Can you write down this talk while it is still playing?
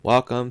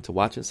Welcome to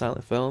Watching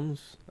Silent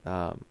Films.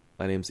 My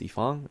name's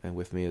Yifong, and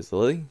with me is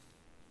Lily.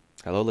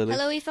 Hello, Lily.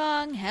 Hello,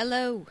 Yifong.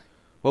 Hello.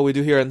 What we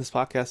do here on this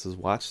podcast is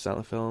watch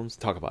silent films,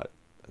 talk about it.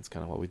 That's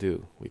kind of what we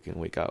do. Week in,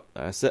 week out.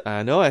 I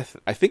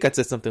think I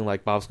said something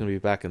like Bob's going to be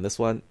back in this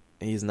one.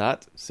 He's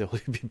not, so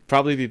he'll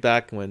probably be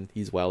back when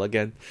he's well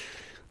again.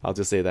 I'll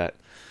just say that.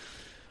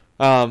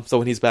 So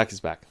when he's back,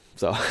 he's back.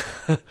 So,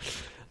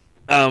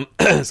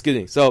 excuse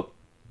me. So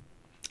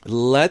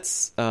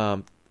let's,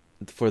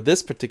 for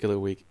this particular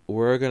week,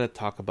 we're going to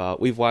talk about,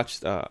 we've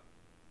watched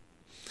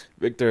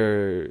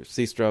Victor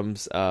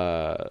Seastrom's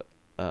Man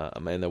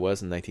There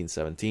Was in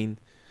 1917.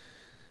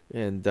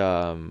 And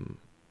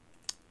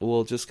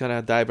we'll just kind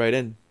of dive right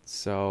in.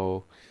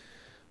 So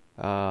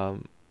let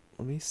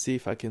me see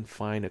if I can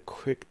find a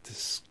quick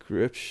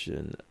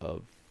description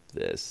of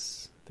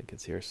this. I think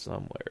it's here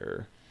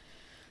somewhere.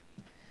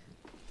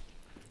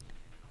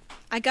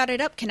 I got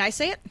it up. Can I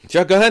say it?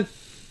 Sure, go ahead.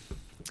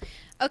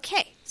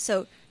 Okay,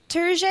 so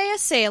Turget, a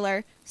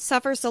sailor,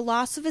 suffers the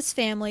loss of his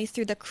family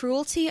through the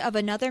cruelty of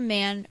another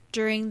man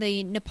during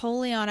the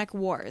Napoleonic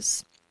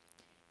Wars.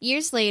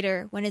 Years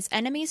later, when his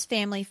enemy's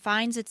family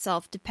finds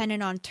itself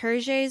dependent on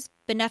Turget's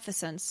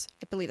beneficence,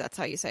 I believe that's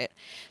how you say it,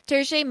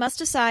 Turget must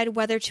decide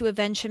whether to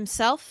avenge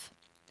himself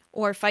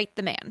or fight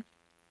the man.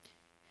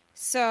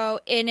 So,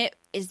 it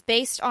is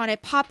based on a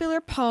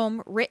popular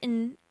poem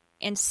written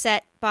and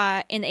set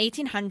in the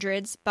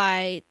 1800s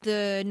by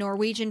the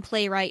Norwegian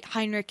playwright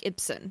Henrik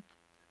Ibsen.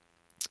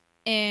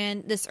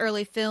 And this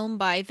early film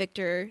by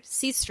Victor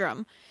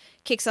Seastrom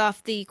kicks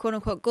off the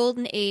quote-unquote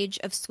golden age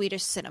of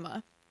Swedish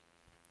cinema.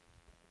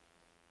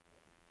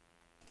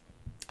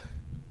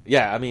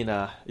 Yeah, I mean,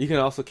 you can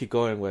also keep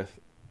going with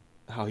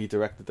how he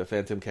directed The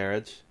Phantom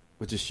Carriage,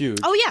 which is huge.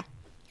 Oh,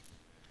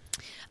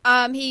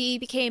 yeah. He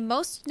became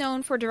most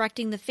known for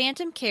directing The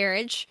Phantom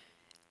Carriage,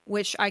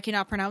 which I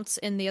cannot pronounce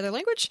in the other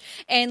language,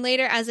 and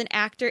later as an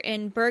actor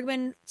in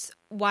Bergman's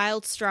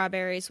Wild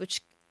Strawberries,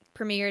 which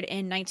premiered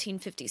in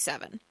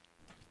 1957.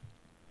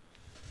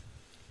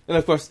 And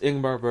of course,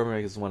 Ingmar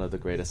Bergman is one of the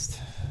greatest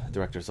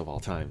directors of all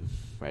time,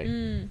 right?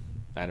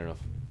 I don't know if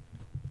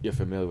you're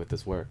familiar with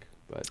this work,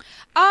 but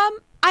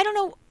I don't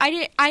know.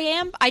 I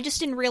am. I just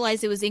didn't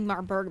realize it was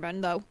Ingmar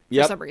Bergman, though,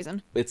 for some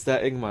reason. It's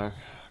that Ingmar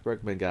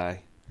Bergman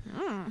guy.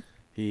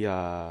 He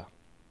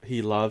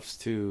loves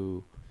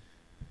to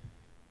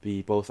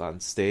be both on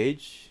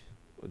stage,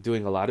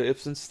 doing a lot of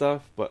Ibsen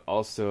stuff, but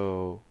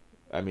also,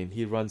 I mean,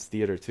 he runs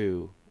theater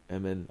too,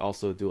 and then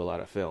also do a lot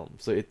of film.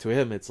 So to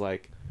him, it's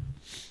like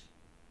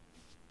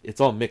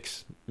it's all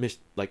it's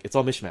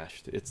all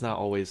mishmashed. It's not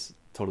always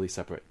totally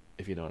separate,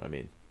 if you know what I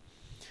mean.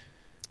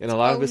 And a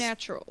lot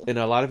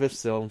of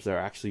his films are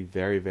actually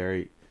very,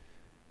 very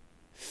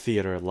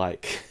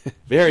theater-like,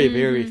 very,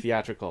 very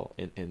theatrical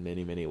in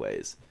many, many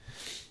ways.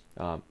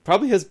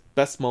 Probably his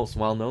most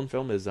well-known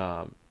film is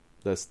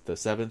the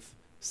Seventh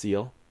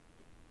Seal.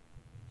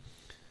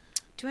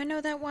 Do I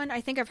know that one?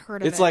 I think I've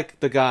heard of it. It's like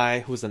the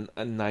guy who's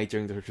a knight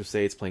during the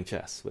Crusades playing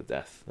chess with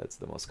death. That's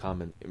the most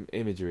common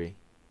imagery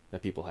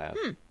that people have.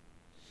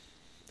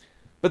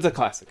 But it's a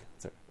classic.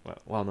 It's a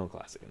well-known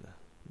classic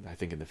I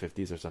think in the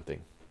 50s or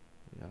something.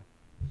 Yeah.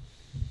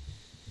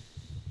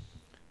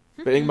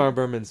 But Ingmar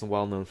Bergman's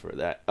well known for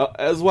that,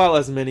 as well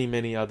as many,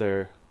 many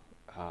other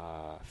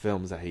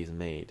films that he's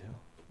made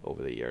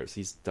over the years.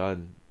 He's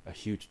done a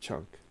huge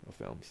chunk of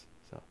films.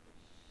 So,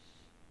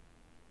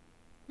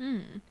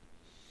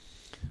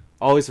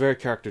 always very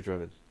character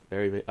driven,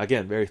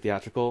 very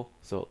theatrical.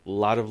 So a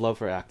lot of love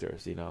for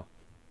actors, you know.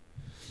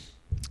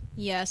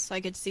 Yes,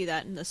 I could see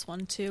that in this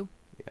one too.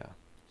 Yeah.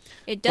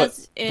 It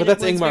does. But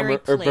that's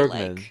Ingmar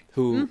Bergman,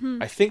 who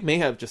I think may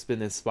have just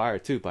been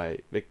inspired too by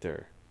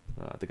Victor,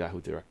 the guy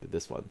who directed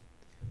this one.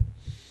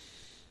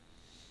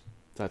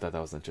 So I thought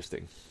that was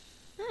interesting.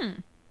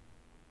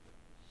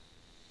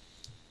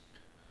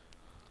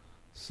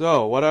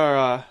 So, what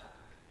are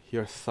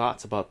your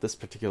thoughts about this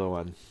particular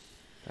one?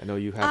 I know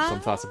you have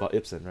some thoughts about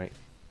Ibsen, right?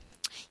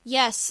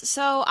 Yes,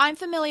 so I'm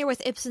familiar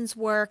with Ibsen's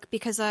work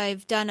because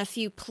I've done a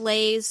few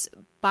plays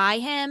by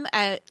him.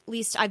 At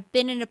least I've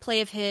been in a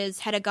play of his,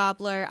 Hedda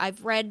Gabler.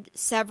 I've read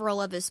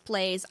several of his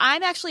plays.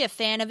 I'm actually a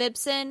fan of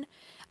Ibsen.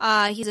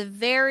 He's a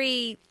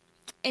very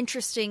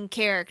interesting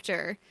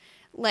character.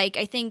 Like,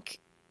 I think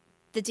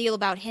the deal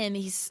about him,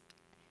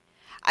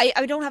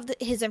 I don't have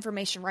his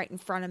information right in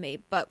front of me,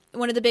 but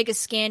one of the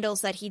biggest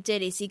scandals that he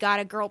did is he got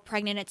a girl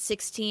pregnant at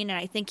 16, and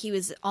I think he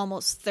was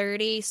almost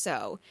 30,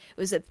 so it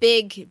was a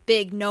big,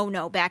 big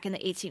no-no back in the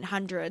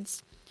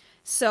 1800s.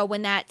 So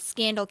when that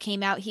scandal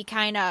came out, he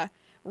kind of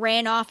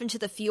ran off into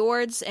the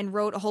fjords and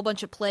wrote a whole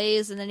bunch of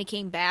plays, and then he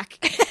came back.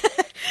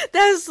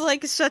 That was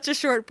like such a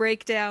short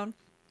breakdown.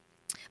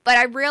 But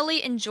I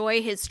really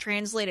enjoy his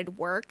translated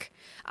work.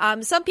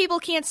 Some people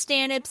can't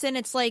stand Ibsen.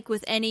 It's like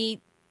with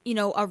any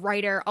a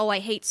writer, oh, I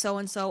hate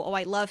so-and-so, oh,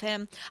 I love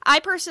him. I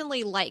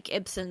personally like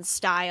Ibsen's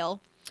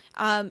style.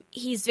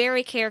 He's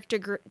very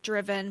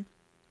character-driven,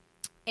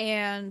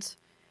 and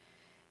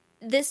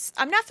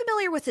I'm not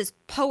familiar with his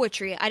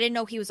poetry. I didn't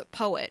know he was a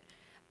poet,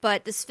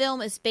 but this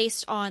film is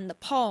based on the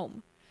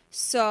poem.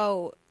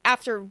 So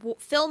after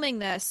filming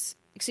this,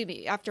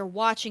 after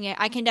watching it,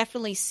 I can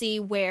definitely see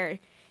where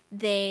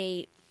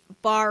they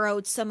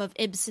borrowed some of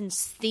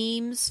Ibsen's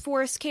themes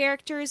for his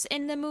characters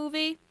in the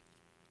movie.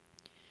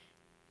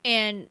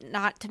 And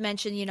not to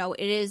mention, it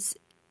is...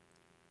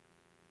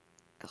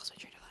 I lost my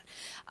train of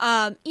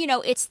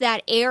thought. It's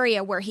that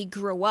area where he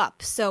grew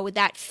up, so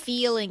that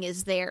feeling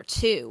is there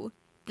too.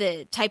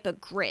 The type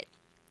of grit.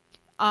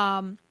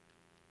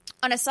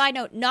 On a side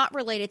note, not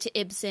related to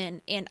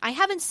Ibsen, and I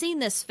haven't seen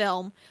this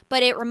film,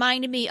 but it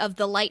reminded me of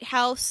The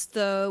Lighthouse,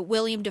 the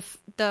Willem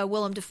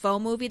Dafoe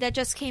movie that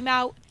just came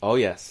out. Oh,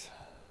 yes.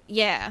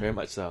 Yeah. Very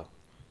much so.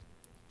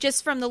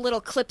 Just from the little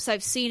clips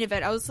I've seen of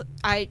it,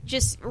 I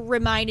just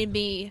reminded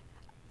me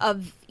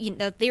of,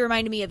 they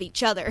reminded me of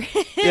each other.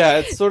 Yeah,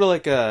 it's sort of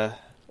like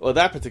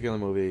that particular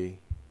movie,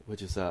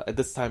 which is, at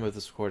this time of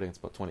this recording, it's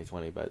about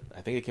 2020, but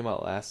I think it came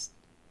out last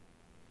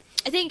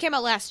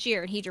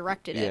year, and he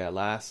directed it. Yeah,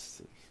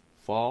 last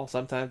fall,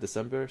 sometime,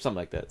 December, something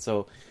like that.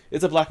 So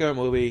it's a black and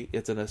white movie.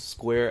 It's in a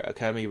square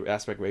Academy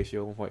aspect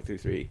ratio,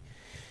 1.33.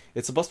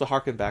 It's supposed to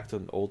harken back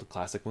to old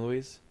classic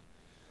movies.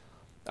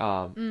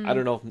 I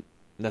don't know if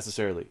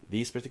necessarily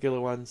these particular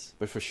ones,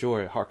 but for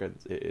sure it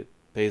harkens. It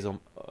pays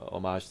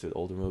homage to the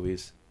older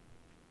movies.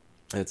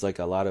 And it's like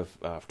a lot of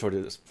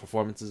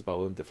performances by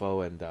Willem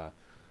Dafoe and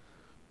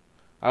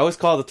I always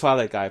call the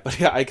Twilight guy, but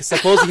yeah, I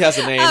suppose he has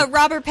a name.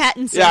 Robert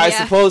Pattinson. Yeah, I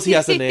suppose he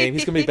has a name.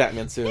 He's gonna be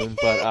Batman soon,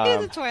 but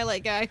he's the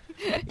Twilight guy.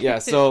 Yeah,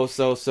 so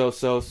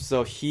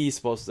he's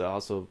supposed to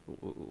also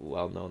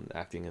well known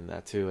acting in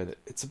that too, and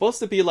it's supposed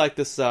to be like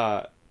this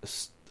a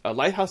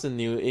lighthouse in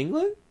New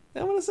England.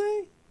 I want to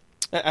say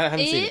I haven't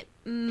seen it.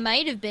 It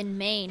might have been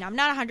Maine. I'm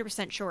not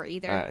 100% sure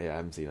either. Yeah, I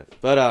haven't seen it,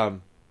 but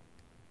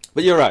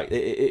you're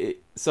right.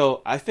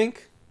 So I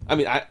think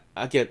I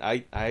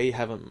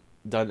haven't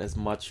done as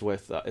much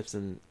with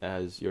Ibsen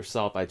as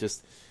yourself. I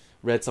just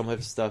read some of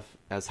his stuff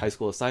as high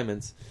school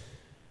assignments,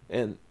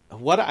 and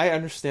what I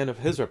understand of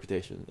his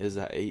reputation is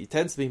that he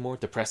tends to be more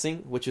depressing,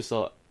 which is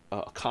a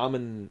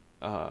common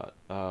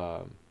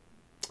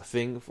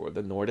thing for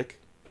the Nordic.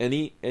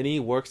 Any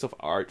works of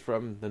art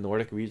from the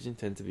Nordic region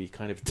tend to be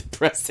kind of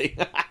depressing.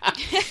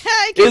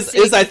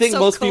 I think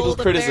most people's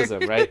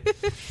criticism, right?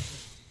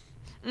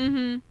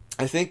 Mm-hmm.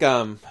 I think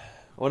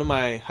one of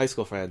my high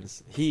school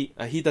friends, he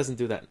doesn't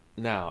do that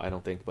now, I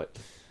don't think, but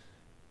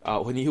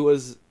when he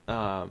was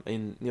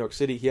in New York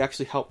City, he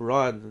actually helped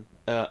run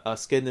a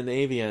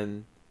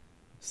Scandinavian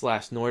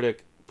 /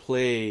 Nordic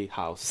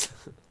playhouse,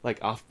 like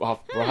off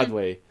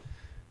Broadway.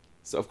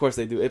 So of course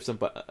they do Ibsen,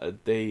 but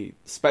they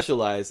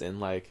specialize in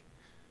like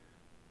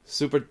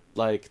super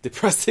like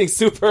depressing,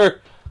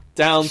 super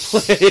down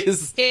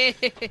plays. I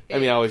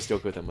mean, I always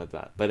joke with him with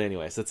that, but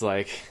anyways, it's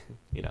like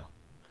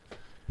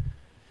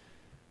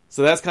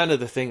So that's kind of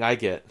the thing I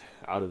get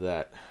out of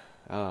that.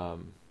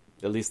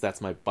 At least that's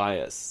my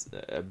bias.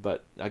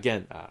 But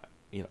again,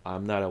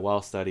 I'm not a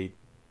well-studied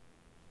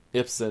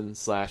Ibsen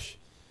 /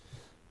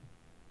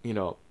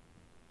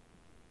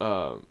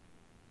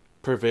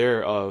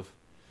 purveyor of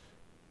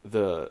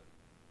the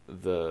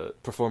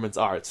performance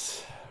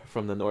arts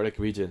from the Nordic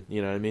region.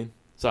 You know what I mean?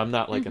 So I'm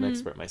not like an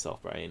expert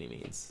myself by any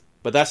means.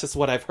 But that's just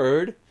what I've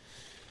heard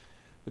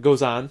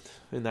goes on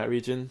in that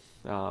region,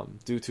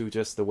 due to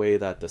just the way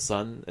that the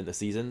sun and the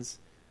seasons,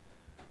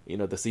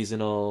 the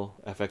seasonal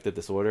affective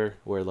disorder,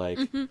 where like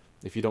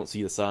if you don't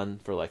see the sun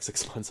for like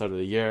 6 months out of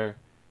the year,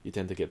 you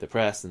tend to get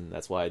depressed, and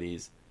that's why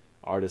these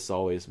artists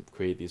always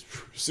create these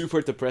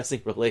super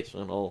depressing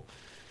relational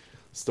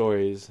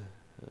stories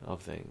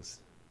of things.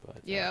 But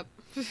yep.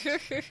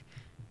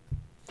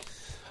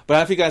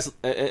 But if you guys,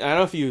 I don't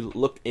know if you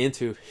looked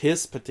into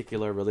his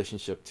particular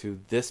relationship to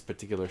this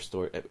particular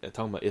story,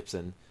 talking about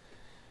Ibsen.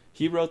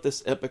 He wrote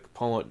this epic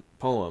poem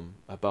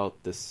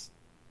about this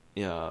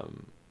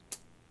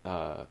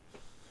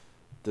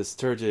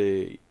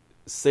Turgey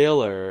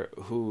sailor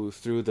who,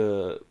 through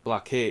the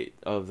blockade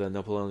of the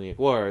Napoleonic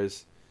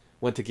Wars,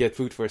 went to get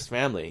food for his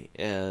family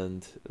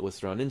and was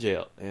thrown in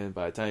jail. And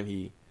by the time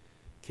he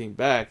came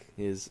back,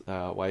 his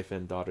wife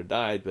and daughter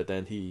died, but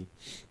then he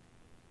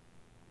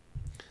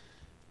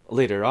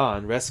later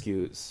on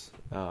rescues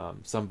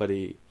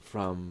somebody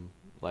from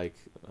like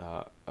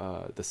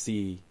the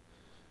sea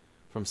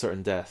from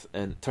certain death,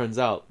 and turns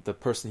out the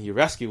person he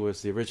rescued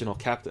was the original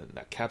captain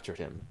that captured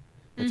him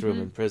and threw him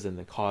in prison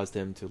and caused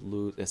him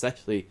to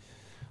essentially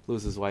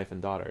lose his wife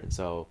and daughter. And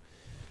so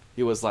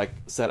he was like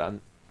set on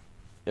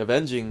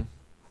avenging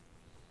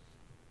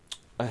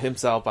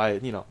himself by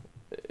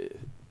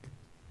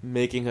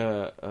making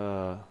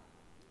a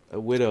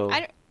widow.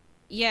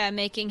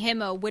 Making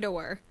him a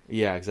widower.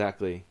 Yeah,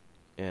 exactly.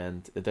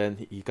 And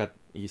then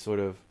he sort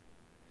of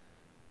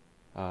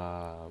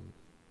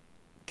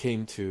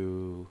came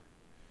to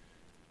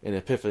an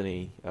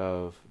epiphany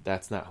of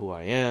that's not who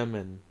I am,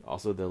 and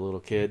also the little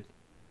kid,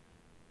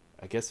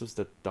 I guess it was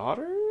the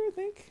daughter, I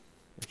think?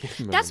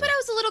 That's what I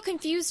was a little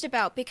confused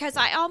about, because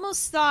I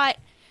almost thought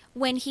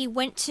when he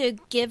went to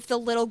give the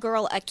little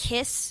girl a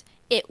kiss,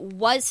 it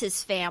was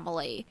his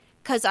family.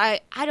 Because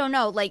I don't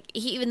know, like,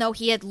 even though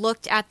he had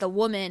looked at the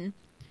woman,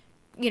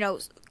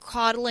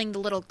 coddling the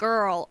little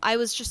girl, I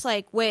was just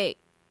like, wait,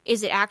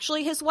 is it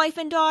actually his wife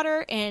and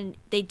daughter? And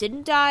they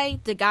didn't die.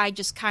 The guy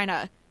just kind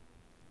of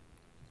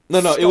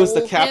No, it was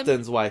the him.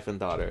 captain's wife and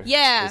daughter.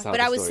 Yeah, but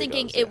I was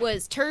thinking goes, it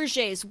was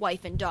Terje's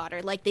wife and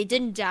daughter. Like, they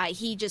didn't die.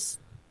 He just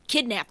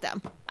kidnapped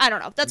them. I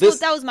don't know. That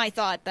was my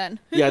thought then.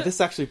 Yeah,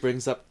 this actually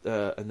brings up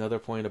another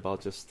point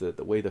about just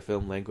the way the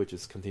film language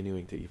is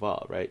continuing to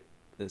evolve, right?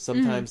 And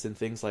sometimes in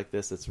things like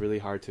this, it's really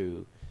hard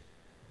to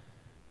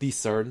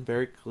discern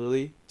very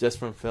clearly just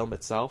from film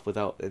itself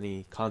without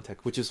any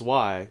context, which is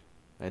why,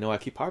 I know I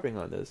keep harping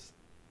on this,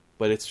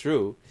 but it's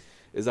true,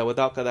 is that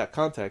without that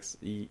context,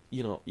 you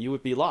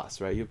would be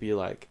lost, right? You'd be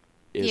like,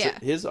 is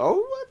it his own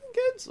wife and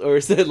kids? Or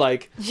is it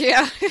like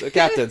the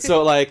captain?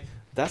 So like,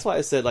 that's why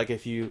I said, like,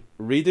 if you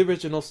read the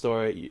original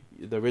story,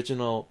 the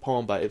original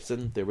poem by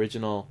Ibsen, the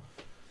original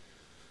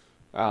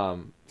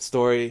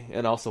story,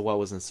 and also what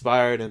was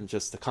inspired, and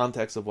just the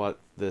context of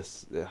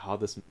how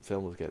this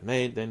film was get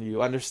made, then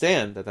you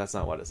understand that that's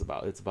not what it's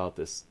about. It's about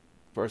this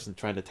person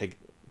trying to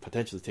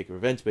potentially take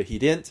revenge, but he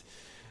didn't,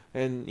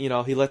 and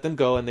he let them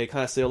go, and they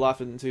kind of sail off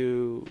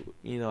into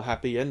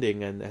happy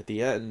ending, and at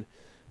the end,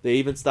 they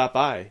even stopped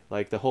by,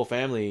 like the whole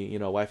family,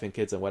 wife and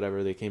kids and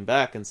whatever. They came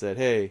back and said,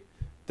 "Hey,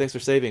 thanks for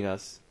saving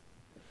us."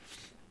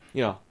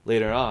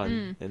 Later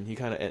on, and he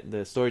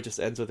the story just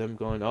ends with him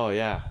going, "Oh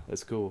yeah,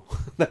 that's cool."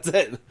 That's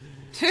it.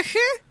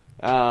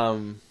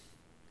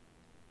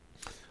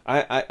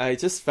 I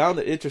just found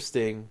it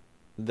interesting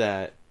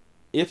that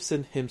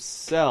Ibsen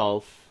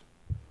himself,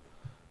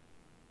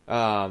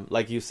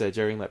 like you said,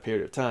 during that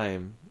period of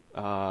time,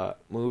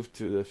 moved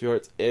to the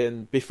fjords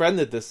and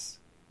befriended this.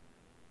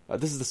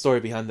 This is the story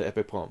behind the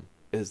epic poem: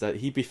 is that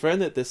he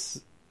befriended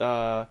this.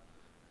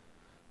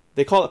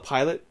 They call it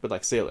pilot, but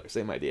like sailor,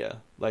 same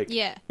idea. Like,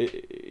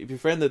 he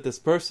befriended this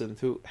person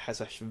who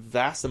has a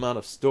vast amount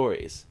of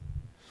stories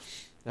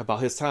about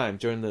his time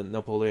during the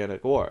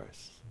Napoleonic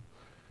Wars.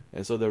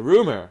 And so the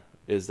rumor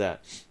is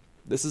that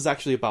this is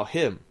actually about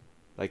him.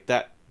 Like,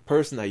 that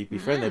person that you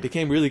befriended, they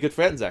became really good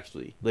friends,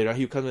 actually. Later on,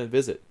 he would come and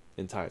visit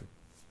in time.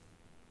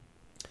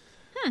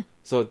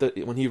 So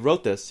when he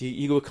wrote this,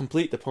 he would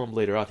complete the poem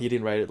later on. He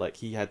didn't write it like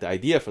he had the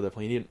idea for the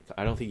poem.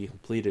 I don't think he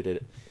completed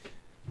it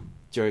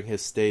during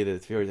his stay at the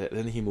fjord.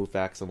 Then he moved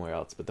back somewhere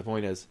else. But the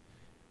point is,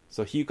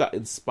 so he got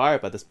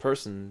inspired by this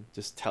person.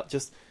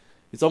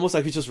 It's almost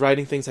like he's just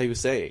writing things that he was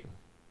saying,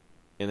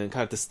 and then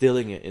kind of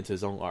distilling it into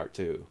his own art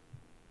too.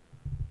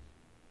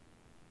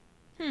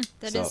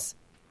 That is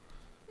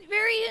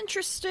very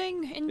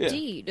interesting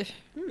indeed.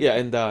 Yeah,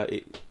 and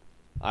I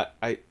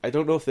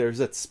don't know if there's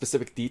that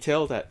specific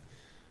detail that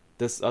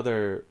this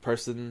other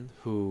person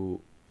who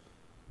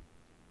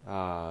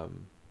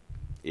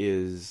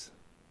is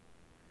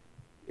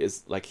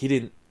like, he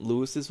didn't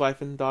lose his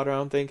wife and daughter, I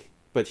don't think,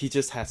 but he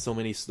just had so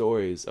many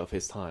stories of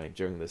his time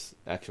during this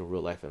actual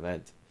real life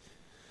event.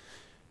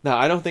 Now,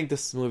 I don't think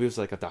this movie was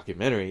like a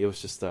documentary. It was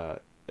just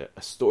a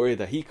story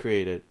that he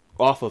created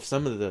off of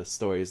some of the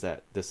stories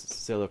that this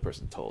sailor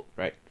person told,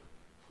 right?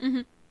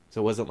 Mm-hmm.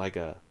 So it wasn't like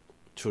a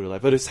true to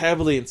life, but it's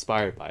heavily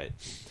inspired by it.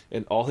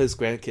 And all his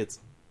grandkids,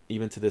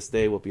 even to this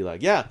day, will be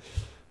like, yeah,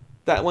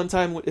 that one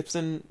time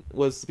Ibsen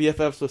was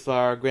BFFs with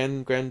our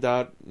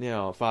granddad,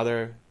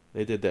 father.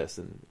 They did this,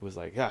 and it was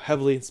like, yeah,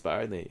 heavily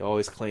inspired. And they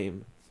always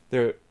claim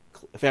their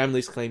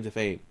families claim to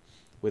fame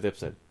with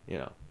Ibsen,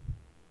 So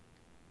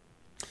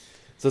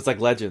it's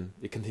like legend.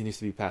 It continues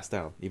to be passed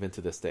down even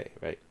to this day,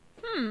 right?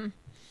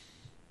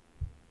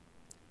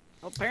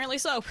 Apparently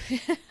so.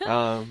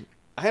 I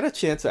had a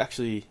chance to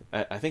actually.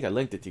 I think I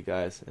linked it to you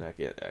guys, and I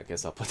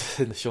guess I'll put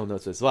it in the show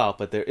notes as well.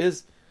 But there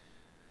is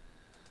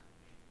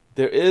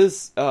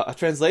a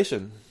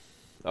translation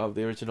of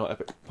the original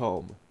epic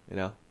poem.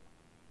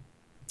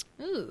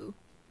 Ooh.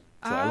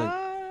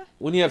 So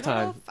when you have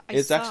time,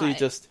 it's actually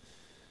just...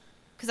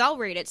 Because I'll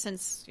read it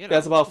since,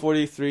 That's about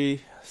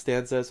 43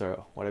 stanzas,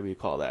 or whatever you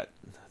call that.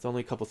 It's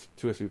only a couple,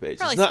 2 or 3 pages.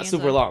 Probably It's not stanza.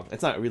 super long.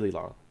 It's not really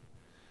long.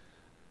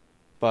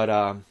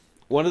 But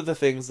one of the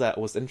things that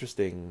was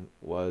interesting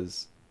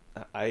was...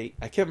 I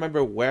can't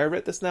remember where I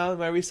read this now in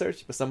my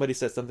research, but somebody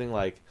said something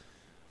like,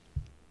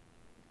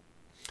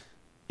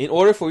 in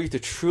order for you to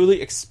truly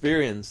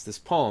experience this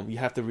poem, you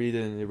have to read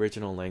it in the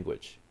original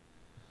language.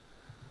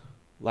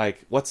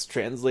 Like, what's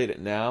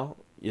translated now,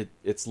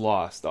 it's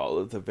lost all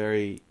of the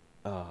very,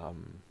 the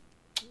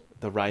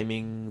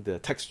rhyming, the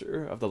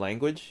texture of the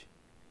language.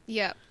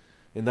 Yeah.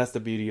 And that's the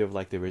beauty of,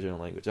 like, the original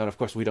language. And, of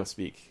course, we don't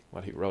speak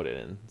what he wrote it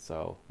in.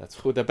 So that's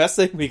the best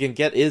thing we can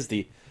get is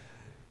the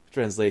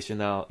translation.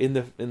 Now, in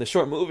the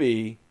short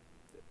movie,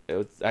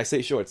 I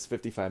say short, it's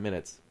 55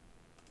 minutes.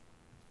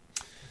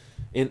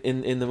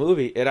 In the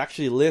movie, it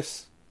actually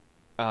lifts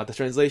the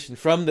translation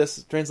from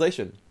this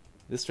translation.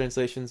 This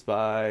translation's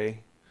by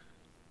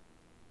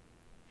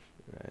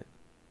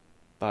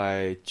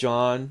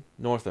John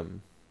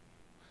Northam.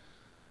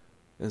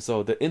 And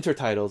so the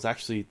intertitles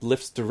actually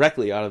lifts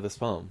directly out of this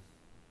poem.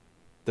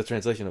 The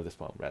translation of this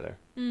poem, rather.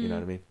 You know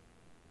what I mean?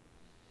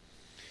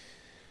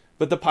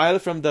 But the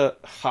pilot from the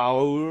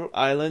Howl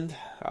Island,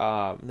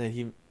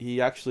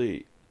 he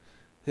actually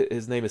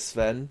His name is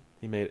Sven.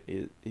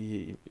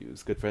 He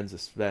was good friends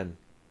with Sven,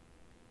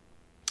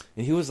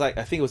 and he was like,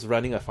 I think he was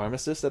running a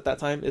pharmacist at that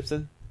time.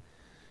 Ibsen.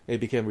 And he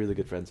became really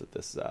good friends with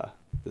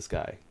this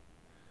guy,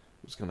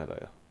 who's kind of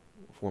a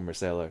former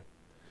sailor,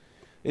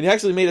 and he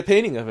actually made a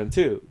painting of him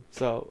too.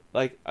 So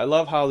like, I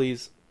love how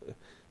these.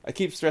 I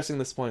keep stressing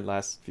this point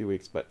last few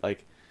weeks, but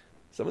like,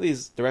 some of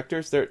these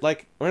directors, they're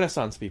like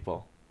Renaissance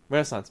people,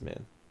 Renaissance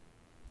men.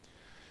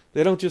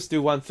 They don't just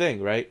do one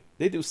thing, right?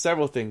 They do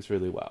several things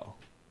really well.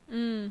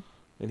 Mm.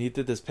 And he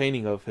did this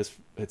painting of his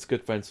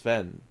good friend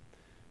Sven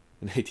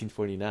in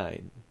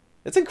 1849.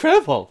 It's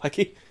incredible. Like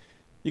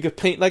you could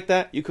paint like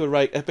that. You could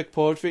write epic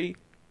poetry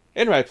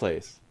and write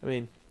plays. I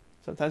mean,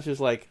 sometimes you're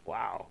just like,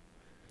 wow.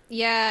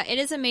 Yeah, it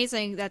is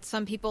amazing that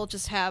some people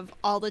just have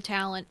all the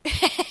talent.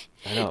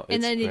 I know.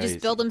 And then they crazy.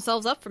 just build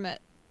themselves up from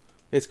it.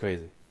 It's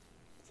crazy.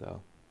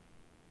 So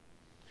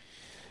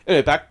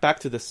anyway, back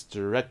to this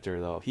director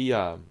though. He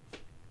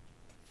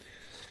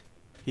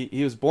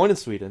was born in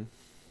Sweden,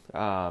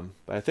 but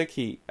I think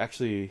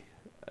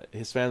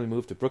his family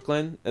moved to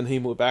Brooklyn, and he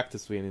moved back to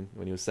Sweden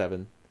when he was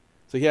 7.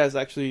 So he has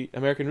actually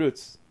American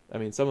roots. I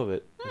mean, some of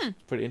it was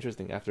pretty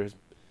interesting after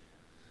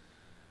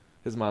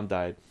his mom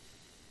died,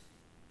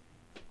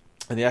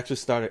 and he actually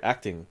started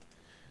acting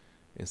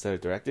instead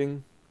of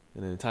directing,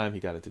 and in time he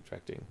got into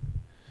directing.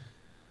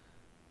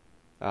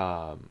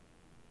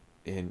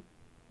 And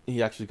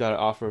he actually got an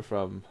offer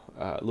from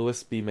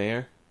Louis B.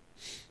 Mayer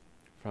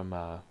from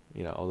all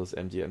those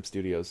MGM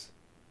studios,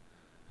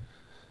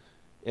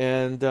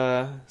 and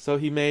so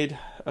he made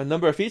a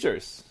number of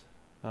features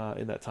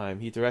in that time.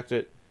 He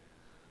directed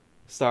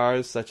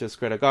stars such as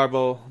Greta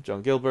Garbo,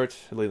 John Gilbert,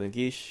 Leland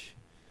Geesh,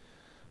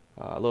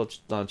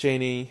 Lon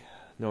Chaney,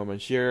 Norman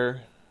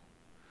Shearer.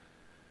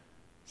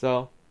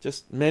 So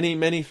just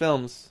many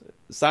films,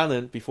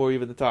 silent before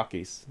even the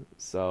talkies.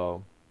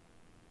 So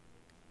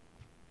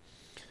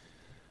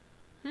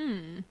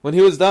when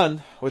he was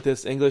done with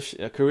his English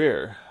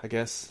career, I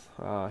guess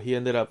he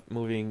ended up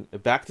moving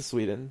back to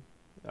Sweden.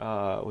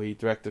 He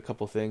directed a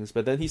couple things,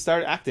 but then he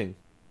started acting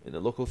in the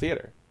local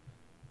theater.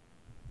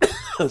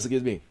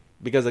 Excuse me,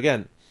 because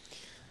again,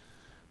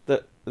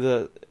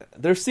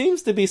 there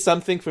seems to be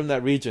something from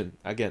that region.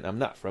 Again, I'm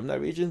not from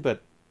that region,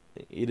 but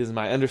it is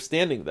my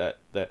understanding that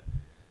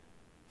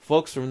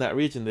folks from that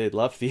region, they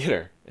love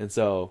theater, and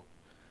so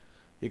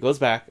he goes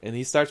back and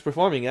he starts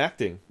performing,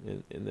 acting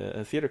in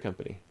a theater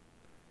company.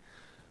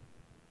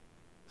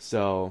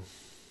 So,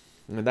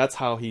 and that's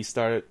how he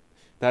started.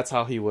 That's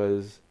how he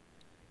was,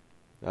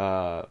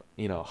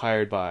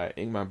 hired by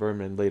Ingmar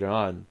Bergman later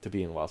on to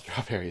be in Wild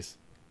Strawberries.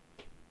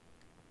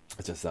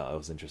 I just thought it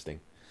was interesting.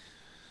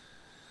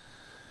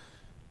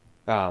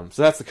 So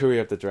that's the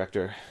career of the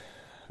director,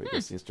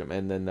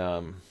 and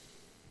then,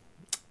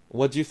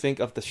 what do you think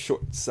of the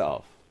short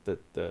itself?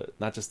 The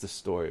not just the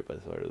story,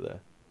 but sort of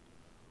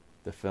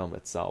the film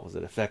itself. Was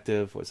it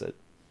effective? Was it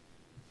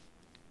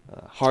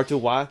hard to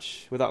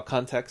watch without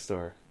context,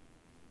 or?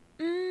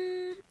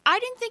 I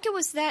didn't think it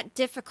was that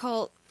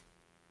difficult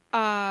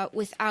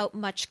without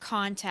much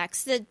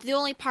context. The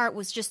only part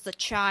was just the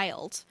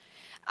child.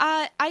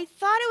 I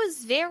thought it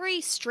was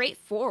very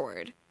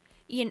straightforward.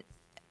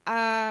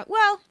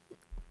 Well,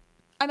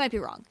 I might be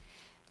wrong,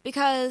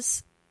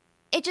 because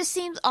it just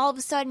seems all of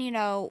a sudden,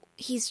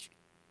 he's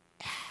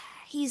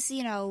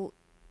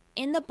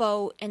in the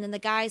boat, and then the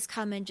guys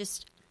come and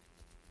just,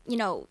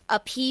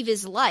 upheave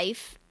his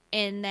life,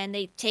 and then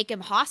they take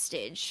him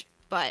hostage.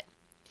 But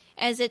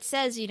as it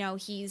says,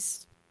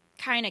 he's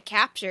kind of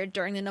captured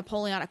during the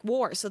Napoleonic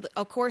War, so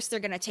of course they're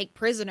going to take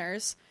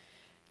prisoners.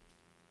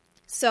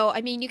 So,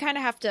 I mean, you kind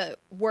of have to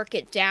work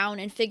it down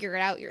and figure it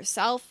out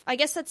yourself. I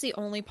guess that's the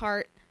only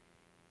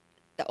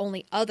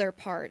other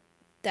part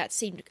that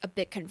seemed a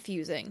bit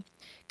confusing.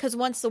 Because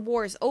once the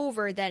war is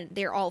over, then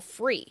they're all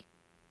free.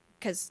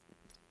 Because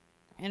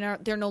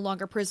they're no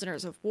longer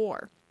prisoners of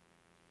war.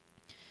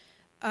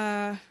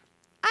 I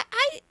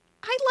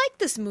like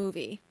this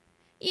movie.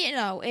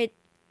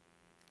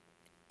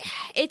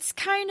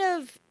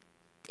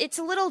 It's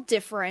a little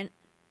different,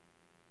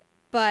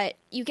 but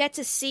you get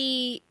to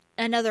see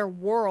another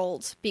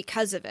world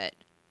because of it,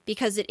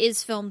 because it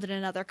is filmed in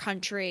another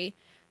country.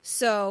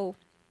 So,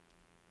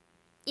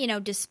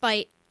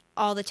 despite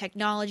all the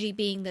technology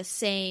being the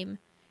same,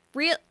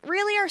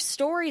 really our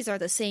stories are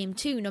the same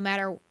too, no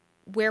matter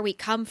where we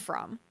come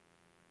from.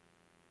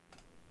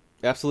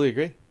 Absolutely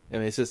agree. I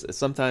mean, it's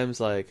sometimes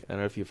like, I don't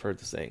know if you've heard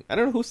the saying, I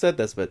don't know who said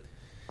this, but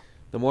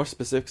the more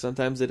specific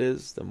sometimes it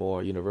is, the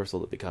more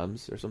universal it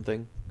becomes, or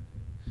something.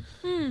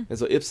 And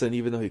so Ibsen,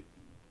 even though he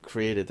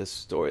created this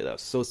story that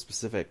was so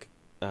specific,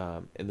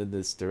 and then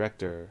this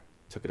director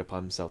took it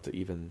upon himself to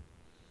even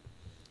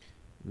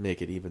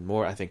make it even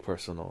more, I think,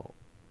 personal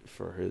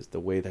for the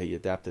way that he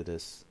adapted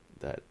this,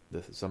 that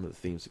some of the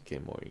themes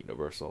became more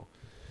universal.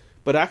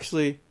 But I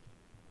actually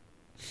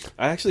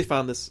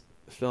found this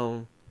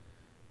film,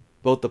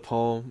 both the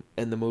poem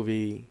and the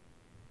movie,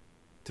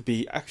 to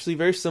be actually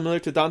very similar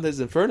to Dante's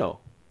Inferno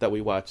that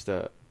we watched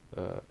a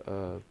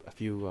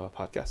few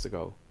podcasts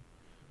ago.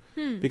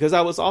 Because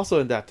that was also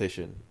an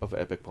adaptation of an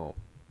epic poem.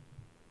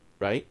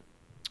 right?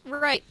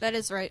 Right, that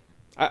is right.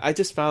 I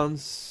just found it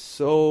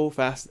so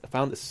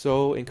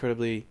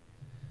incredibly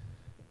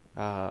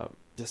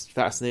just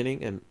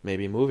fascinating and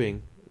maybe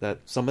moving that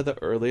some of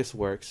the earliest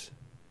works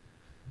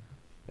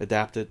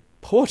adapted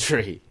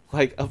poetry,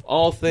 like of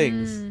all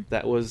things.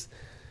 That was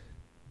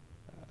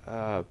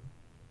I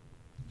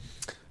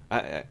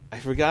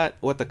forgot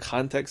what the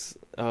context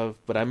of,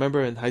 but I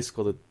remember in high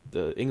school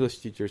the English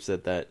teacher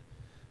said that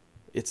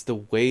it's the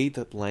way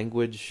that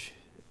language.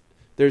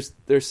 There's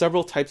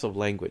several types of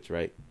language,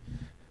 right?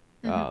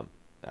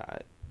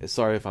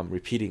 Sorry if I'm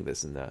repeating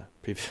this in the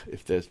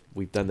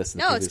we've done this.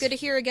 No, it's good to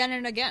hear again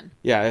and again.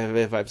 Yeah,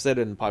 if I've said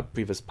it in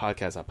previous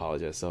podcasts, I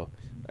apologize. So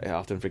I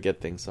often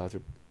forget things, so I have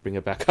to bring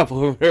it back up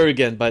over and over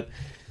again. But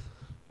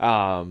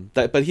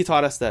but he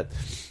taught us that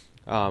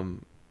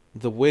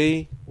the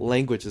way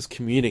languages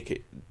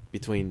communicate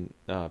between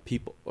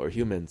people or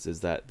humans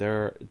is that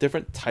there are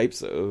different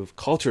types of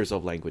cultures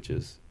of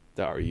languages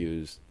that are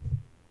used,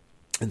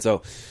 and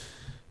so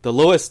the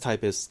lowest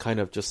type is kind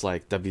of just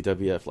like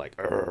WWF,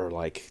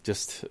 like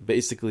just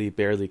basically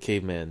barely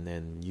caveman,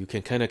 and you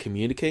can kind of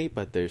communicate,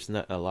 but there's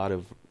not a lot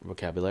of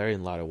vocabulary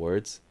and a lot of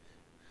words,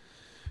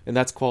 and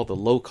that's called the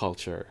low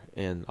culture,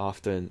 and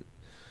often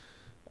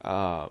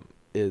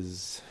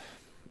is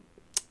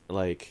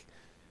like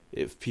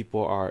if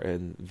people are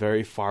in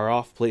very far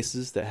off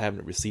places that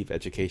haven't received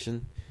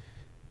education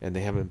and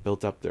they haven't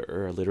built up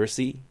their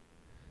literacy.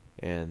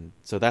 And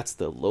so that's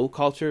the low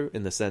culture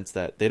in the sense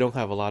that they don't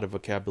have a lot of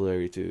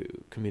vocabulary to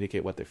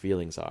communicate what their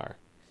feelings are.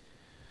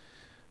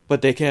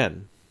 But they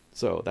can.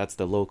 So that's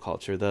the low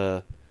culture.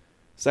 The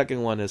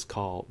second one is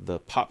called the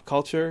pop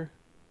culture.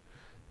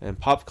 And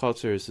pop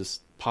culture is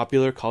just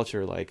popular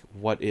culture, like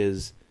what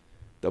is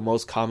the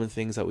most common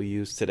things that we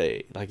use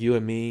today. Like you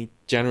and me,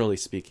 generally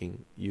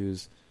speaking,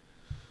 use,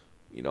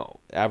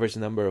 average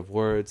number of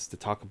words to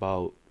talk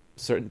about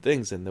certain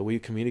things. And that we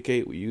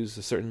communicate, we use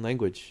a certain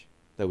language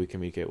that we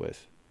communicate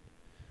with,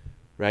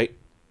 right?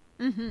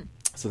 Mm-hmm.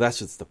 So that's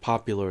just the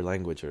popular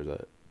language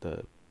or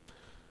the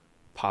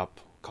pop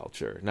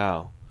culture.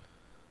 Now,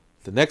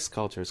 the next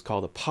culture is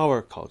called the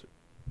power culture.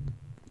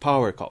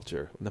 Power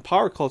culture. And the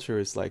power culture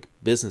is like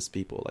business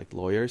people, like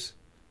lawyers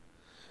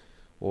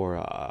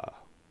or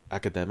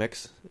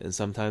academics. And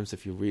sometimes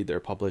if you read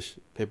their published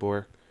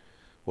paperwork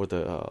or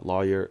the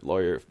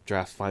lawyer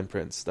draft fine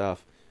print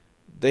stuff,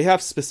 they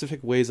have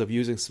specific ways of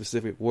using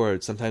specific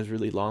words, sometimes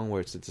really long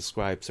words to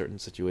describe certain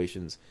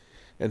situations.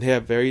 And they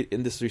have very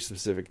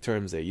industry-specific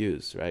terms they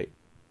use, right?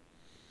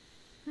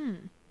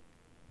 And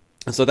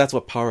so that's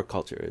what power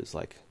culture is,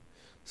 like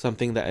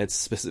something that is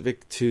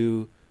specific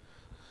to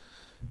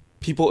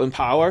people in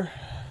power.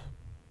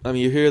 I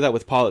mean, you hear that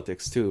with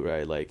politics too,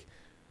 right? Like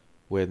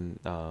when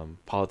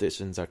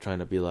politicians are trying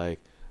to be like,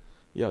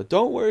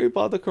 don't worry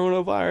about the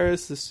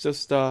coronavirus. It's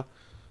just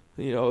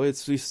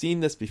we've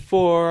seen this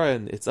before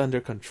and it's under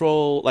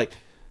control. Like,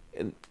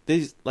 and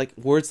these like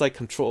words like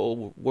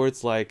control,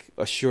 words like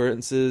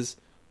assurances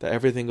that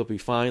everything will be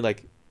fine.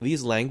 Like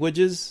these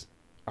languages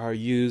are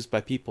used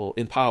by people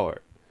in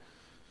power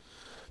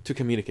to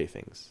communicate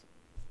things,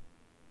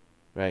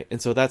 right?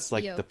 And so that's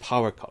like the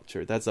power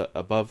culture. That's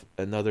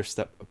another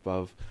step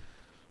above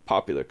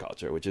popular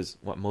culture, which is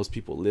what most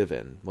people live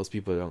in. Most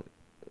people don't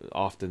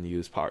often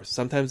use power.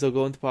 Sometimes they'll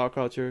go into power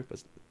culture,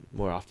 but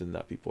more often than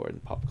not, people are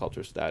in pop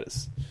culture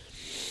status.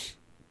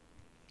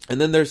 And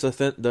then there's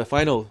the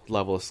final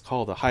level is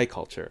called the high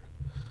culture.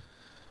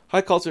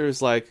 High culture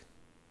is like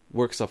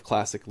works of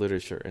classic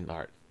literature and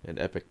art and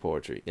epic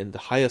poetry. And the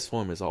highest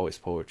form is always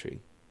poetry.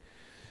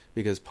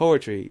 Because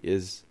poetry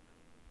is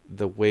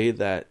the way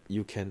that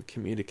you can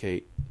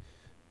communicate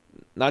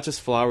not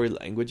just flowery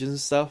languages and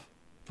stuff,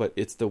 but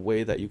it's the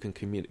way that you can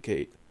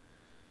communicate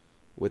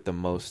with the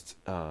most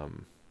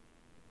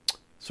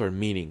sort of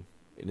meaning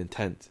and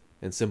intent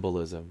and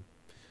symbolism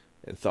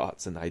and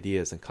thoughts and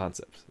ideas and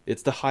concepts.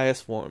 It's the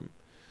highest form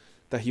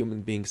that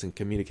human beings can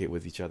communicate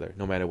with each other,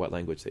 no matter what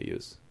language they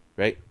use,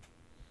 right?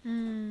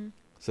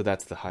 So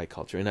that's the high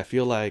culture. And I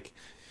feel like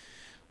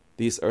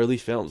these early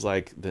films,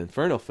 like the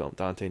Inferno film,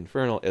 Dante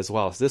Inferno, as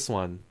well as this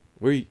one,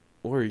 we're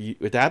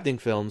adapting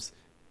films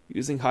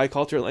using high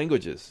culture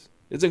languages.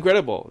 It's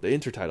incredible, the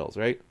intertitles,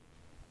 right?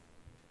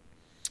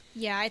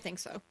 Yeah, I think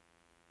so.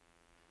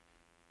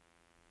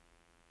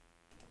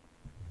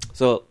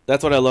 So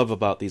that's what I love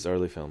about these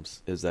early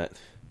films, is that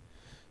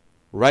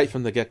right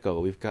from the get-go,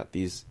 we've got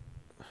these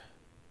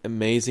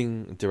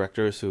amazing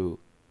directors who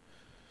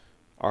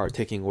are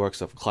taking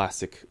works of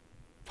classic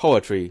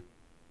poetry,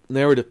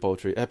 narrative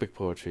poetry, epic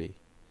poetry,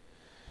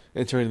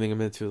 and turning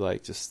them into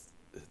like just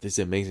these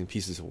amazing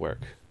pieces of work,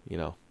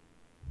 Go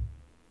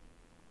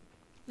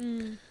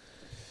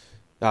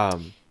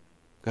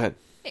ahead.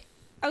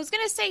 I was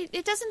going to say,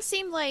 it doesn't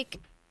seem like,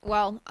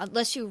 well,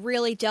 unless you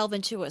really delve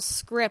into a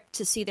script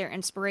to see their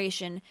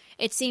inspiration,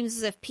 it seems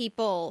as if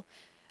people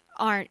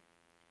aren't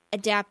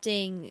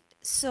adapting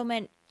so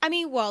many. I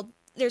mean, well,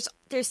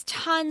 there's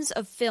tons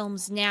of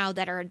films now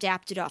that are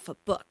adapted off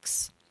of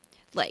books,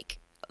 like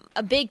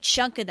a big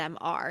chunk of them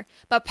are.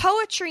 But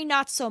poetry,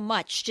 not so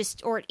much.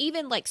 Just, or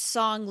even like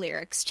song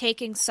lyrics,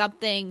 taking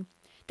something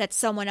that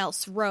someone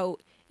else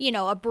wrote,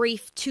 a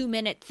brief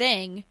 2-minute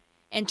thing,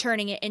 and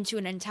turning it into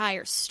an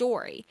entire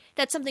story.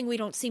 That's something we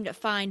don't seem to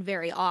find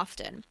very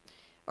often.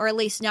 Or at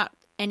least not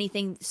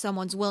anything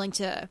someone's willing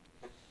to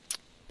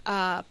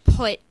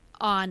put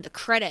on the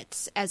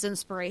credits as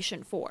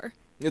inspiration for.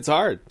 It's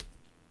hard.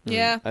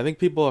 Yeah. I think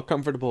people are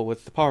comfortable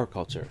with the power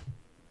culture,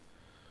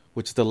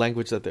 which is the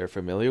language that they're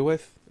familiar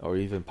with, or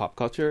even pop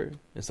culture.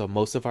 And so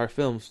most of our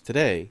films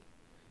today,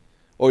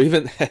 or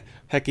even,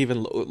 heck,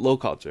 even low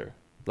culture,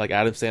 like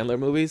Adam Sandler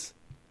movies,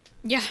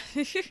 Yeah.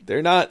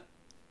 they're not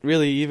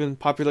really even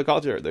popular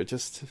culture.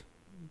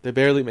 They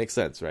barely make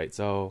sense, right?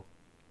 So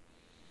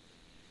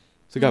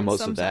we got most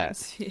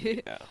sometimes. of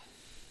that. Yeah.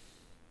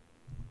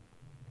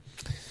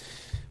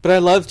 But I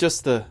love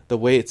just the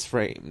way it's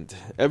framed.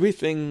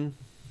 Everything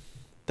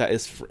that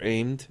is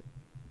framed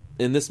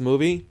in this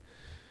movie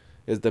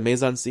is the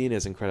mise-en-scene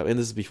is incredible. And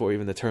this is before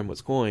even the term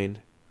was coined.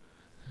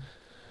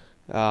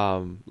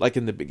 Like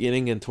in the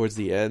beginning and towards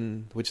the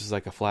end, which is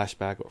like a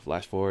flashback or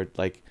flash forward,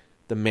 like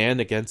the man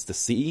against the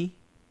sea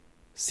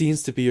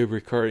seems to be a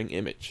recurring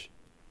image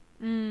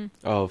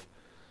of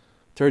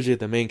Turgid,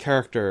 the main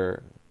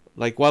character.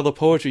 Like, while the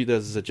poetry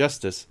does it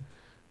justice,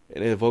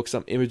 it evokes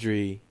some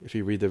imagery if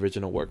you read the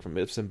original work from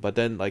Ibsen, but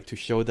then like to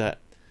show that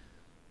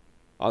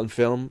on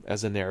film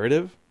as a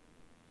narrative,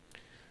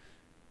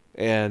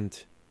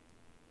 and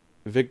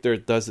Victor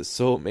does it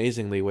so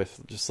amazingly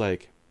with just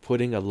like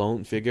putting a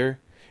lone figure,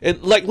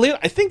 and like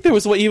I think there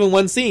was even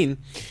one scene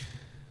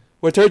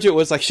where Turgid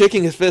was like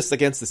shaking his fist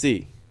against the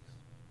sea.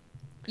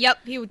 Yep,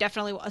 he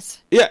definitely was.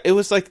 Yeah, it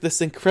was like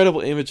this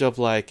incredible image of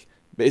like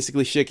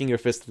basically shaking your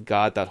fist at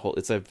God. That whole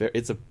it's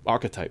a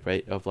archetype,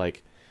 right? Of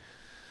like,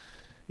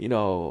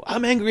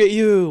 I'm angry at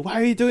you.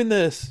 Why are you doing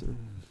this? And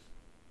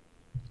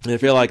I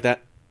feel like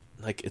that,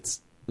 like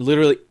it's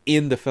literally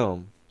in the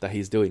film that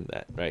he's doing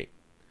that, right?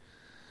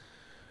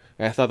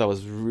 And I thought that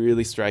was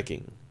really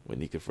striking when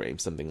you could frame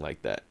something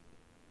like that.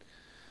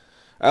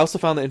 I also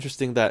found it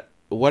interesting that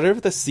whatever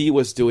the sea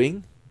was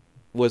doing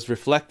was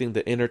reflecting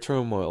the inner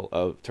turmoil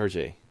of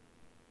Turgid. I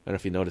don't know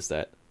if you noticed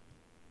that.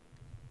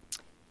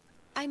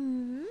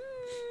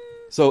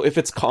 So if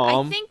it's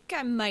calm, I think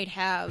I might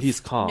have. He's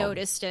calm.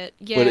 Noticed it.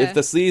 Yeah. But if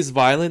the sea is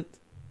violent,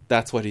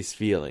 that's what he's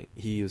feeling.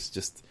 He is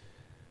just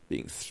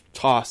being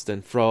tossed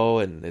and fro,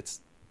 and it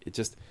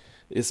just,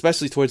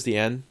 especially towards the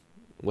end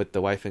with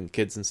the wife and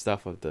kids and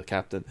stuff of the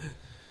captain.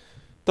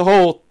 The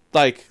whole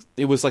like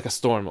it was like a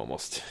storm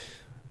almost,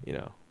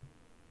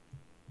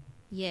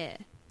 Yeah.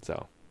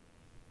 So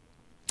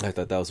I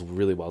thought that was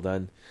really well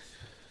done.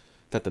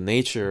 That the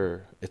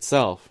nature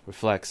itself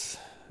reflects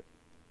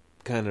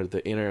kind of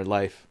the inner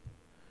life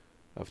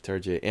of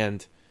Turgid.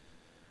 And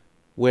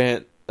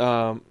when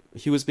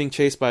he was being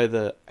chased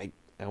by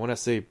I want to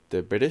say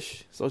the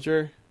British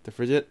soldier, the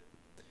frigate,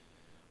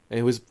 and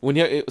it was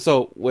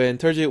when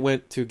Turgid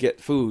went to get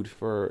food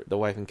for the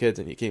wife and kids,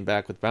 and he came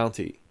back with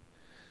bounty,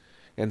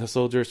 and the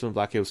soldiers from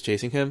Blackgate was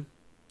chasing him.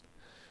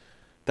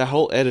 That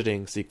whole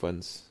editing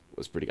sequence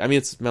was pretty. I mean,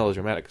 it's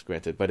melodramatic,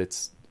 granted,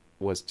 but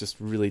was just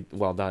really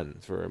well done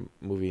for a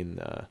movie in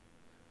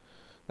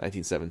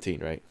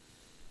 1917, right?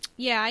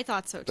 Yeah, I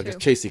thought so too. Like a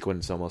chase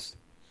sequence almost.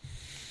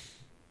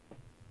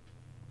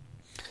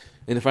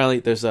 And then finally,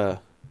 there's around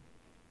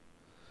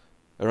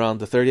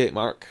the 38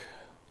 mark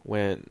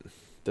when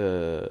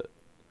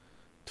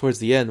towards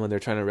the end when they're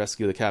trying to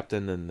rescue the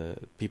captain and the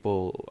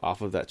people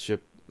off of that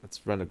ship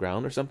that's run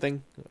aground or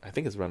something. I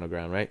think it's run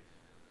aground, right?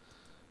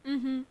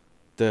 Mm-hmm.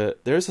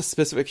 There's a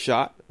specific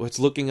shot where it's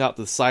looking out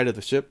the side of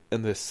the ship,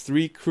 and there's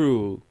 3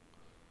 crew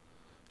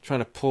trying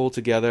to pull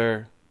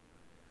together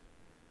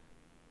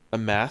a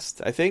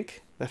mast, I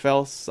think, that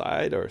fell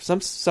side or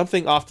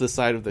something off the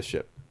side of the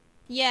ship.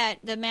 Yeah,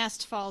 the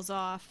mast falls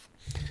off.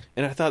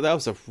 And I thought that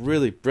was a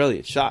really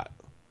brilliant shot.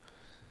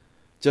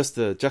 Just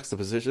the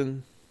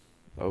juxtaposition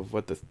of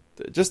what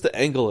just the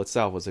angle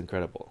itself was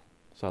incredible.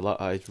 So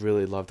I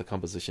really love the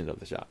composition of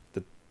the shot.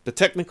 The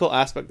technical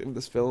aspect of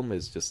this film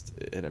is just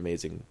an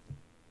amazing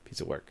piece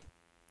of work.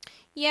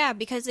 Yeah,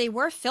 because they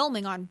were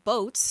filming on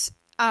boats.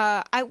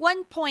 At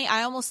one point,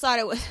 I almost thought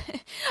it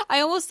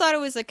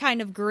was a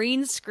kind of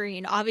green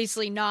screen.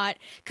 Obviously not,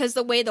 because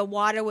the way the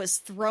water was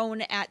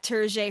thrown at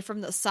Turgid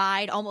from the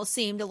side almost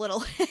seemed a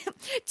little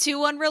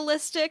too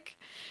unrealistic.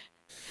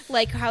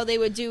 Like how they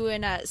would do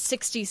in a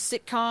 60s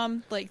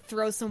sitcom, like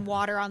throw some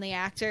water on the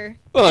actor.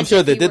 Well, I'm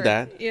sure they did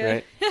that,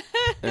 yeah.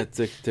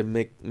 right? to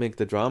make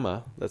the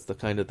drama. That's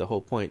the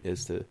whole point,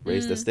 is to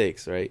raise the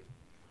stakes, right?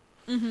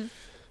 Mm-hmm.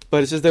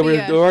 But it's just that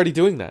they're already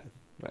doing that.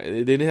 Right?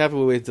 They didn't have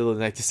to wait until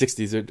the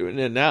 1960s. They're doing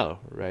it now,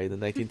 right? The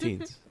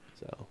 19-teens.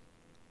 So.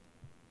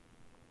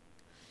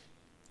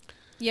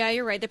 Yeah,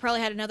 you're right. They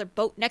probably had another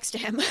boat next to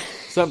him.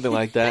 Something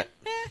like that.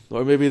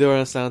 Or maybe they were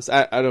on a sound.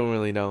 I don't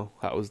really know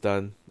how it was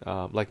done.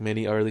 Like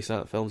many early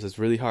silent films, it's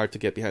really hard to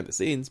get behind the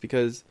scenes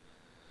because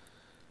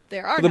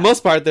for the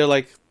most part, they're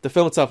like the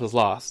film itself is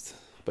lost.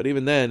 But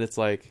even then, it's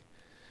like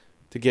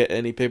to get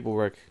any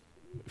paperwork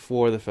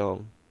for the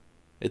film,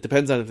 It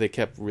depends on if they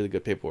kept really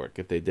good paperwork.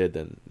 If they did,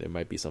 then there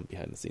might be some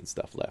behind the scenes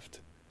stuff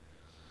left.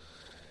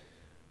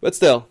 But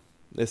still,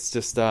 it's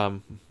just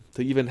to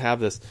even have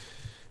this.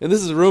 And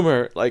this is a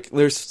rumor, like,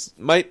 there's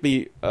might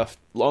be a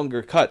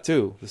longer cut,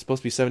 too. It's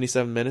supposed to be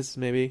 77 minutes,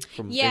 maybe?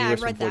 From Yeah, I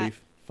from read that.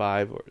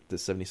 45 or to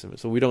 77.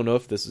 So we don't know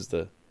if this is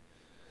the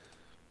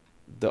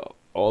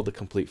all the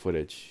complete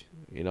footage,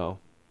 you know?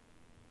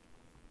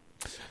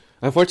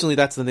 Unfortunately,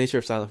 that's the nature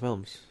of silent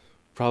films.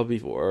 Probably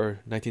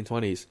for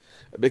 1920s.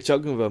 A big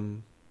chunk of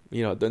them,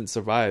 you know, didn't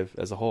survive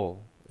as a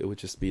whole. It would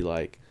just be,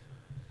 like,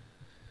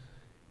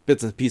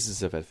 bits and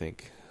pieces of it, I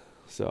think.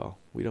 So,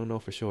 we don't know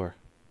for sure.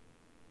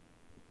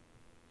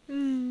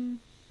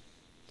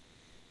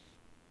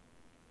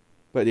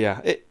 But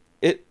yeah,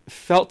 it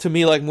felt to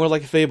me like more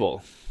like a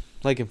fable,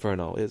 like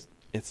Inferno.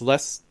 It's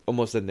less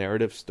almost a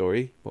narrative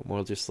story, but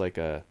more just like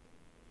a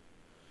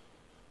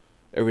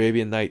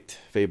Arabian Night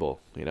fable,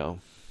 you know.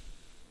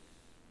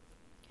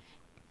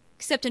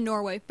 Except in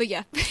Norway, but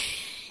yeah.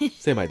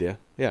 Same idea,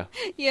 yeah.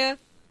 Yeah.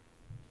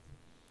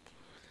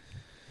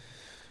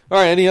 All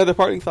right, any other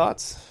parting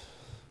thoughts?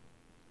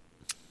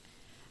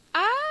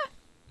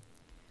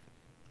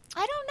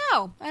 I don't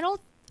know.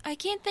 I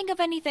can't think of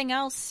anything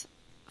else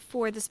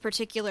for this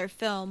particular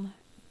film,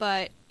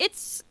 but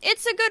it's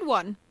a good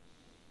one.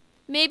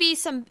 Maybe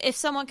if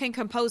someone can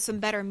compose some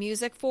better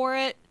music for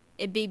it,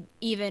 it'd be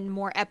even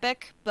more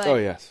epic, but Oh,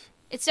 yes.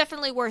 it's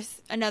definitely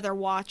worth another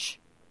watch.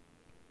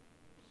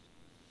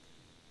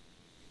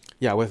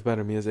 Yeah, with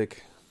better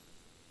music.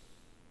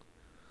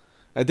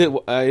 I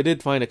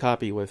did find a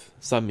copy with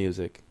some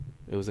music.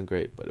 It wasn't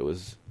great, but it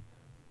was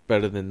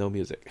better than no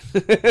music.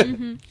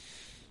 Mm-hmm.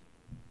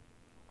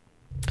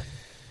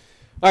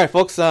 All right,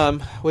 folks.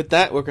 With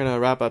that, we're gonna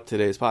wrap up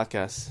today's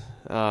podcast.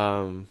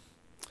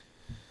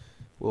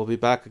 We'll be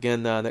back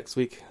again next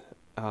week,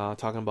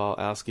 talking about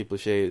Alski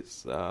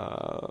Boucher's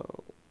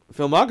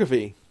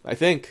filmography. I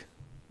think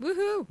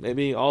Woohoo!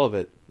 maybe all of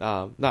it.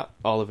 Not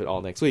all of it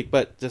all next week,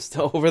 but just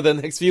over the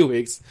next few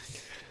weeks.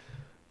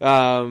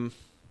 So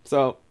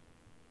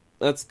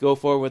let's go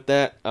forward with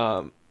that.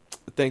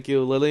 Thank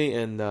you, Lily,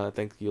 and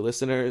thank you,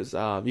 listeners.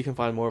 You can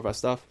find more of our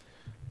stuff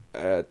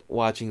at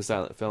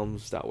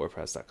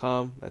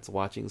watchingsilentfilms.wordpress.com. That's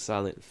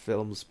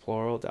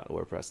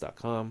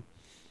watchingsilentfilmsplural.wordpress.com.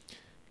 You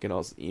can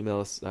also email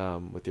us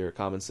with your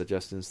comments,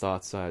 suggestions,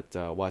 thoughts at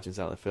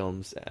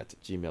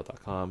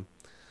watchingsilentfilms@gmail.com.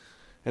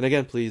 And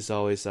again, please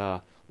always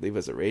leave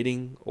us a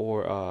rating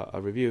or a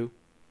review,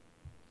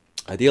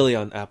 ideally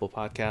on Apple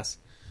Podcasts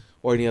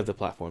or any of the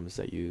platforms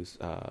that you use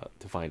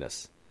to find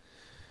us.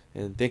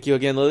 And thank you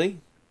again, Lily.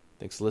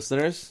 Thanks,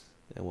 listeners,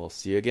 and we'll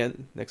see you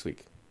again next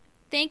week.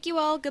 Thank you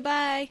all. Goodbye.